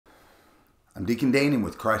I'm Deacon Danny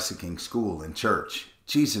with Christ the King School and Church.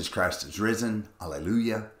 Jesus Christ is risen.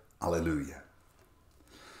 Alleluia, alleluia.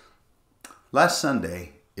 Last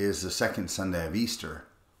Sunday is the second Sunday of Easter,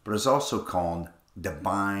 but is also called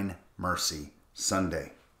Divine Mercy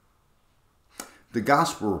Sunday. The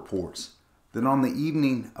Gospel reports that on the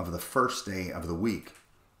evening of the first day of the week,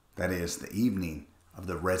 that is, the evening of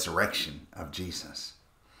the resurrection of Jesus,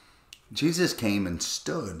 Jesus came and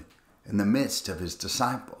stood in the midst of his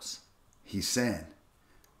disciples. He said,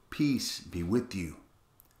 "Peace be with you."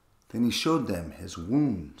 Then he showed them his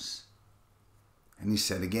wounds. And he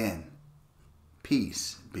said again,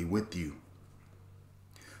 "Peace be with you."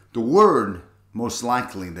 The word most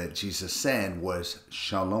likely that Jesus said was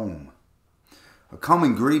Shalom, a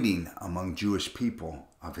common greeting among Jewish people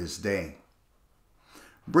of his day.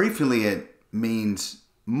 Briefly, it means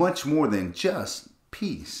much more than just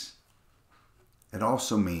peace. It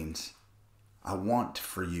also means I want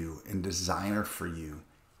for you and desire for you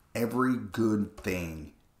every good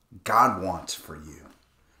thing God wants for you.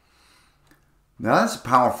 Now that's a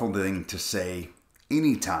powerful thing to say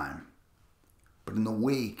anytime, but in the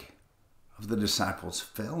wake of the disciples'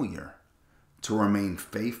 failure to remain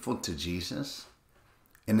faithful to Jesus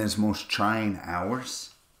in his most trying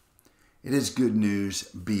hours, it is good news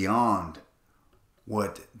beyond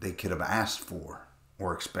what they could have asked for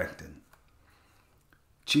or expected.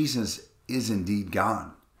 Jesus is indeed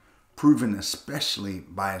God, proven especially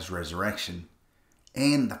by his resurrection,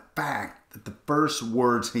 and the fact that the first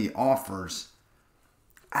words he offers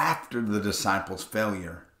after the disciples'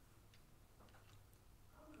 failure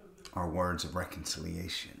are words of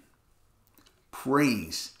reconciliation.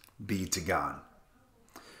 Praise be to God.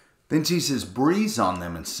 Then Jesus breathes on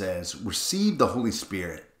them and says, "Receive the Holy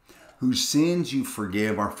Spirit. Whose sins you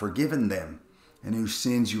forgive are forgiven them, and whose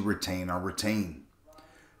sins you retain are retained."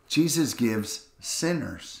 Jesus gives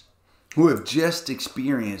sinners who have just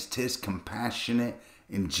experienced his compassionate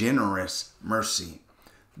and generous mercy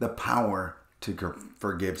the power to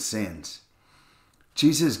forgive sins.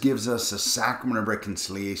 Jesus gives us a sacrament of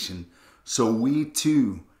reconciliation so we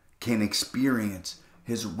too can experience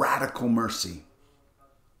his radical mercy.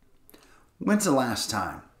 When's the last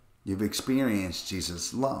time you've experienced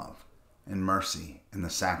Jesus' love and mercy in the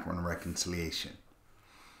sacrament of reconciliation?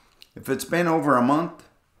 If it's been over a month,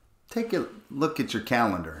 take a look at your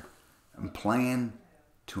calendar and plan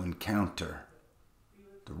to encounter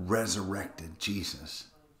the resurrected Jesus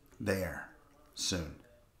there soon.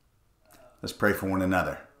 Let's pray for one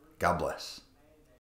another. God bless.